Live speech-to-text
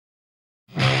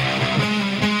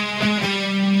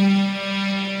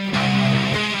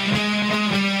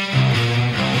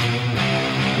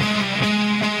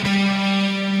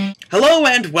Hello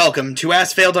and welcome to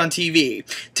As Failed on TV.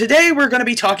 Today we're going to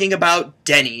be talking about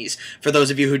Denny's. For those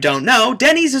of you who don't know,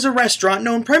 Denny's is a restaurant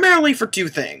known primarily for two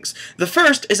things. The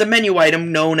first is a menu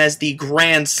item known as the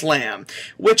Grand Slam,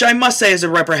 which I must say is a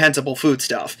reprehensible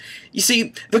foodstuff. You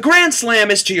see, the Grand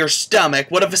Slam is to your stomach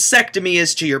what a vasectomy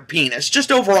is to your penis, just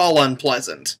overall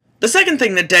unpleasant. The second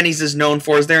thing that Denny's is known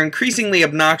for is their increasingly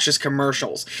obnoxious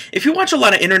commercials. If you watch a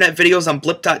lot of internet videos on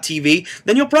blip.tv,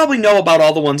 then you'll probably know about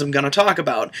all the ones I'm going to talk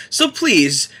about. So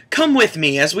please, come with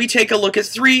me as we take a look at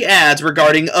 3 ads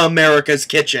regarding America's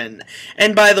Kitchen.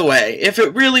 And by the way, if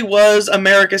it really was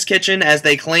America's Kitchen as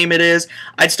they claim it is,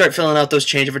 I'd start filling out those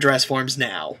change of address forms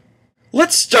now.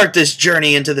 Let's start this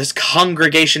journey into this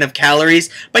congregation of calories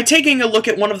by taking a look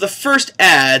at one of the first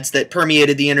ads that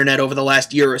permeated the internet over the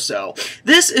last year or so.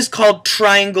 This is called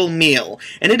Triangle Meal,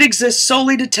 and it exists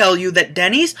solely to tell you that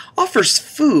Denny's offers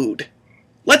food.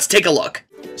 Let's take a look.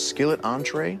 Skillet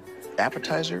entree,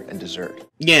 appetizer, and dessert.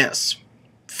 Yes,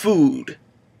 food.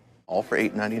 All for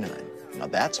 $8.99. Now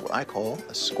that's what I call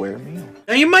a square meal.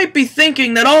 Now you might be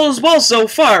thinking that all is well so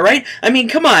far, right? I mean,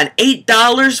 come on,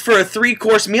 $8 for a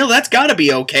 3-course meal? That's gotta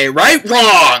be okay, right?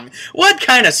 Wrong! What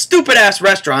kind of stupid-ass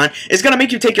restaurant is gonna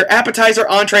make you take your appetizer,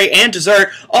 entree, and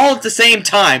dessert all at the same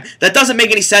time? That doesn't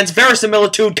make any sense.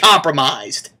 Verisimilitude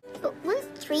compromised. But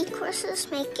wouldn't 3 courses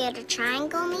make it a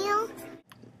triangle meal?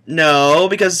 No,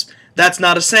 because that's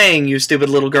not a saying, you stupid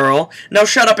little girl. Now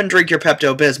shut up and drink your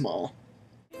Pepto-Bismol.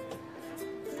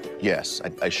 Yes,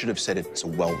 I should have said it's a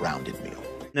well-rounded meal.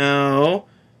 No,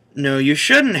 you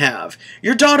shouldn't have.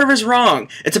 Your daughter is wrong.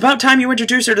 It's about time you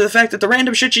introduce her to the fact that the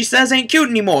random shit she says ain't cute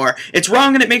anymore. It's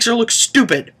wrong and it makes her look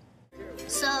stupid.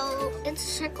 So, it's a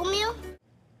circle meal?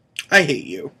 I hate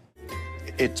you.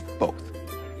 It's both.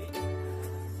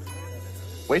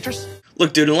 Waitress?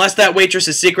 Look, dude, unless that waitress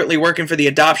is secretly working for the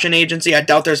adoption agency, I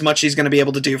doubt there's much she's going to be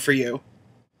able to do for you.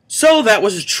 So that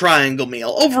was a triangle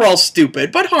meal. Overall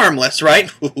stupid, but harmless,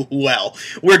 right? Well,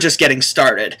 we're just getting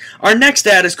started. Our next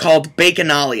ad is called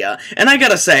Baconalia, and I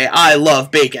gotta say, I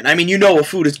love bacon. I mean, you know a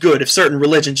food is good if certain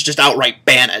religions just outright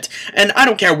ban it. And I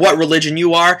don't care what religion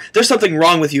you are, there's something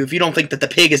wrong with you if you don't think that the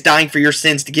pig is dying for your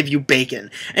sins to give you bacon.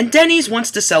 And Denny's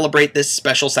wants to celebrate this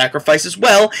special sacrifice as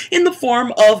well in the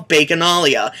form of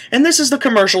Baconalia, and this is the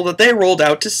commercial that they rolled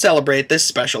out to celebrate this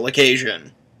special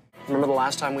occasion. Remember the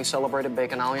last time we celebrated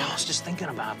Baconalia? I was just thinking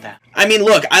about that. I mean,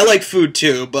 look, I like food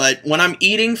too, but when I'm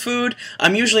eating food,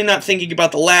 I'm usually not thinking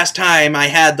about the last time I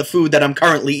had the food that I'm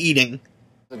currently eating.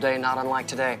 The day not unlike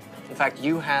today. In fact,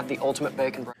 you had the ultimate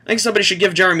bacon breakfast. I think somebody should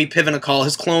give Jeremy Piven a call.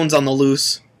 His clone's on the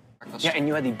loose. Yeah, and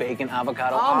you had the bacon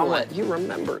avocado Omelet. omelet. You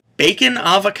remember. Bacon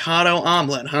avocado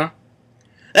omelet, huh?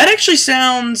 That actually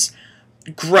sounds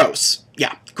gross.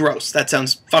 Yeah, gross. That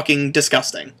sounds fucking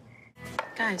disgusting.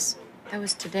 Guys, that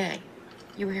was today.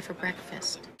 You were here for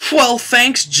breakfast. Well,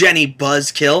 thanks, Jenny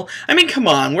Buzzkill. I mean, come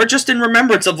on, we're just in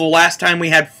remembrance of the last time we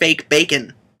had fake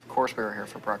bacon. Of course we were here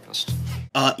for breakfast.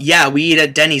 Yeah, we eat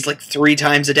at Denny's like 3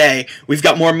 times a day. We've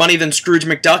got more money than Scrooge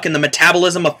McDuck and the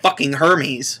metabolism of fucking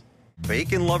Hermes.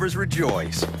 Bacon lovers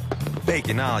rejoice.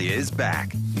 Baconalia is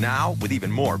back, now with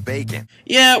even more bacon.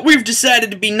 Yeah, we've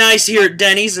decided to be nice here at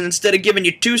Denny's, and instead of giving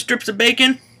you 2 strips of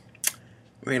bacon,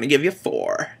 we're gonna give you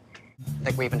 4. I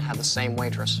think we even had the same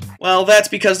waitress. Well, that's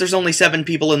because there's only 7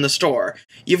 people in the store.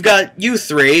 You've got you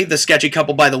 3, the sketchy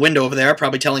couple by the window over there,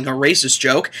 probably telling a racist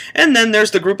joke, and then there's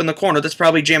the group in the corner that's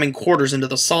probably jamming quarters into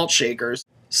the salt shakers.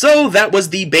 So that was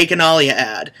the Baconalia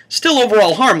ad. Still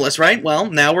overall harmless, right? Well,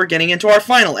 now we're getting into our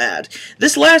final ad.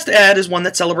 This last ad is one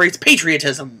that celebrates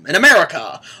patriotism in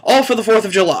America, all for the 4th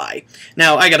of July.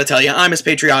 Now, I gotta tell you, I'm as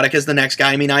patriotic as the next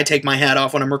guy. I mean, I take my hat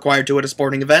off when I'm required to at a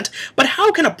sporting event, but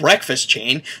how can a breakfast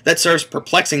chain that serves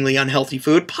perplexingly unhealthy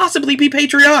food possibly be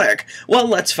patriotic? Well,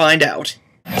 let's find out.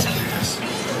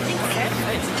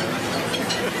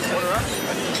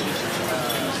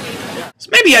 So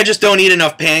maybe I just don't eat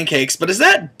enough pancakes, but is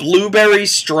that blueberry,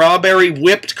 strawberry,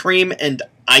 whipped cream, and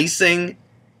icing?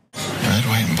 Red,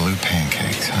 white, and blue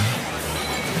pancakes,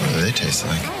 huh? What do they taste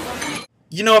like?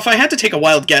 You know, if I had to take a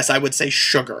wild guess, I would say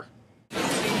sugar.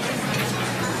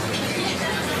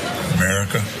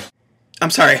 America? I'm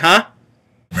sorry, huh?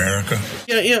 America?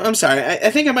 I'm sorry.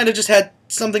 I think I might have just had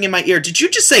something in my ear. Did you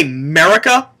just say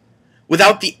America?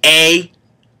 Without the A?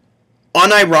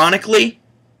 Unironically?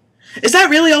 Is that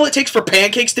really all it takes for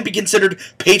pancakes to be considered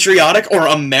patriotic or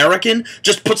American?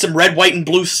 Just put some red, white, and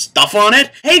blue stuff on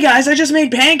it? Hey guys, I just made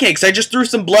pancakes. I just threw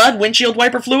some blood, windshield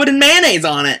wiper fluid, and mayonnaise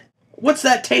on it. What's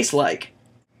that taste like?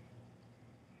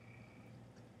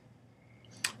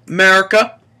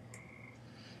 America.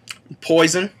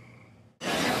 Poison.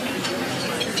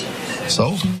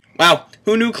 Sold? Wow,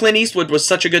 who knew Clint Eastwood was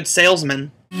such a good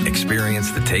salesman?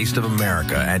 Experience the taste of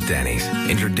America at Denny's.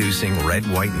 Introducing red,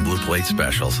 white, and blue plate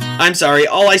specials. I'm sorry,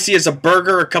 all I see is a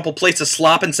burger, a couple plates of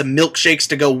slop, and some milkshakes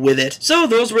to go with it. So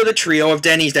those were the trio of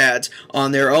Denny's ads.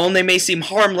 On their own, they may seem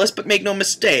harmless, but make no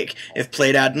mistake. If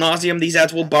played ad nauseum, these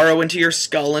ads will burrow into your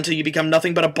skull until you become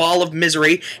nothing but a ball of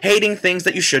misery, hating things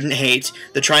that you shouldn't hate.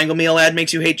 The Triangle Meal ad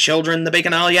makes you hate children, the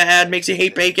Baconalia ad makes you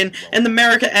hate bacon, and the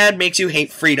Murica ad makes you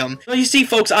hate freedom. Well, you see,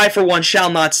 folks, I for one shall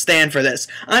not stand for this.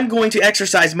 I'm going to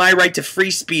exercise my right to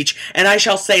free speech, and I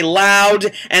shall say loud,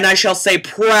 and I shall say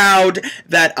proud,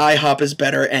 that IHOP is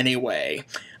better anyway.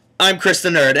 I'm Chris the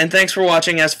Nerd, and thanks for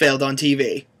watching As Failed on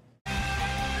TV.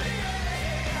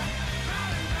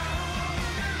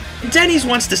 Denny's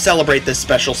wants to celebrate this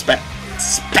special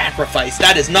sacrifice.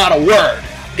 That is not a word.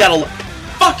 Gotta look.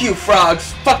 Fuck you,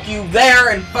 frogs. Fuck you there,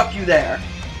 and fuck you there.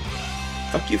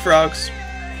 Fuck you, frogs.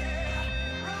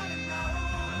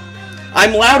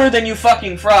 I'm louder than you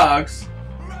fucking frogs.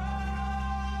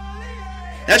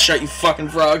 That shut you fucking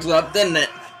frogs up, didn't it?